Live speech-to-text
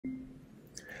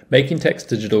Making tax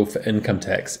digital for income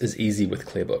tax is easy with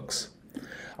ClearBooks.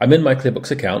 I'm in my ClearBooks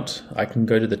account. I can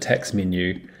go to the tax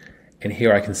menu, and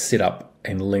here I can set up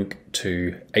and link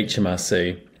to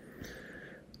HMRC.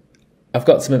 I've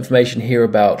got some information here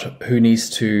about who needs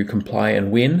to comply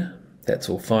and when. That's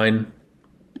all fine.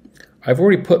 I've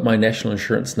already put my national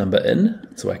insurance number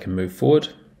in, so I can move forward.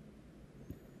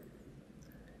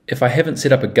 If I haven't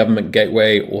set up a government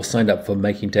gateway or signed up for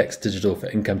Making Tax Digital for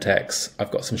income tax,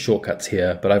 I've got some shortcuts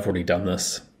here, but I've already done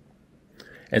this.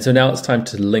 And so now it's time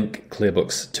to link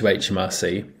ClearBooks to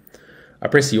HMRC. I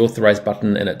press the Authorize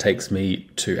button and it takes me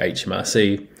to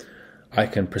HMRC. I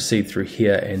can proceed through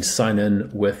here and sign in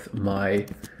with my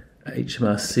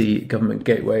HMRC Government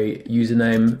Gateway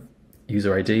username,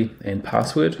 user ID, and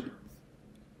password,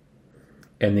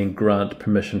 and then grant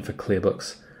permission for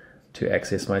ClearBooks to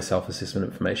access my self-assessment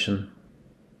information.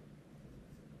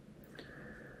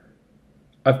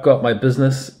 I've got my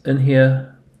business in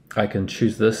here. I can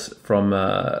choose this from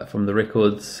the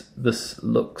records. This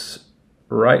looks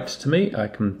right to me. I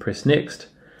can press next,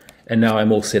 and now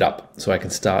I'm all set up, so I can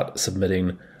start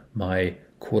submitting my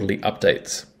quarterly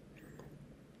updates.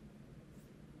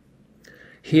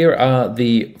 Here are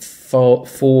the four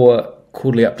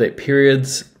quarterly update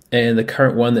periods. And the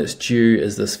current one that's due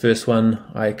is this first one.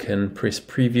 I can press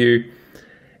preview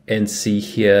and see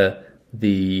here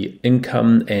the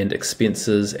income and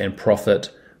expenses and profit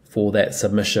for that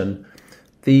submission.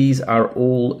 These are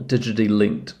all digitally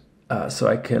linked, so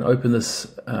I can open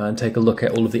this and take a look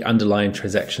at all of the underlying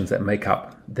transactions that make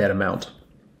up that amount.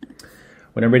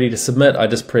 When I'm ready to submit, I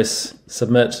just press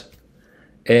submit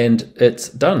and it's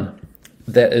done.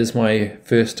 That is my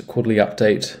first quarterly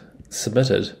update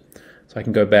submitted. So I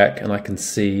can go back and I can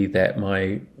see that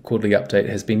my quarterly update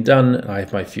has been done, and I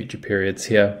have my future periods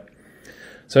here.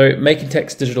 So making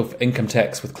tax digital for income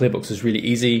tax with ClearBooks is really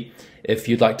easy. If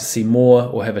you'd like to see more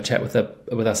or have a chat with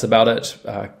us about it,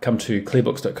 come to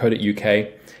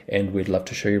clearbooks.co.uk and we'd love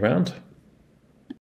to show you around.